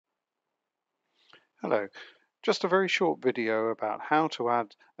Hello, just a very short video about how to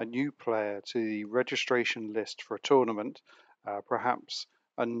add a new player to the registration list for a tournament. Perhaps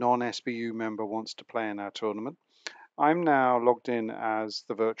a non-SBU member wants to play in our tournament. I'm now logged in as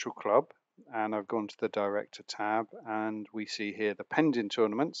the virtual club and I've gone to the director tab and we see here the pending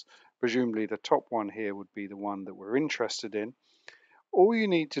tournaments. Presumably the top one here would be the one that we're interested in. All you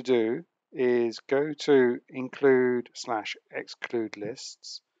need to do is go to include/exclude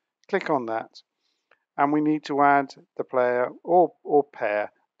lists, click on that, and we need to add the player or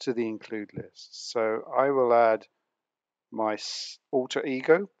pair to the include list. So I will add my alter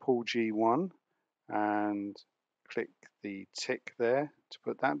ego, Paul G1, and click the tick there to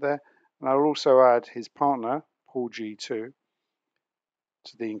put that there. And I'll also add his partner, Paul G2,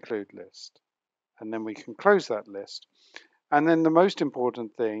 to the include list. And then we can close that list. And then the most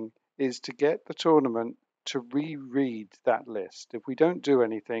important thing is to get the tournament to reread that list. If we don't do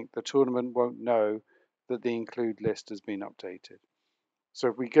anything, the tournament won't know that the include list has been updated. So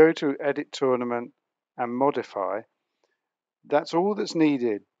if we go to edit tournament and modify, that's all that's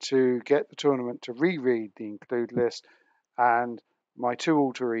needed to get the tournament to reread the include list, and my two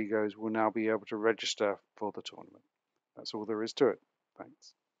alter egos will now be able to register for the tournament. That's all there is to it.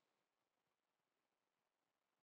 Thanks.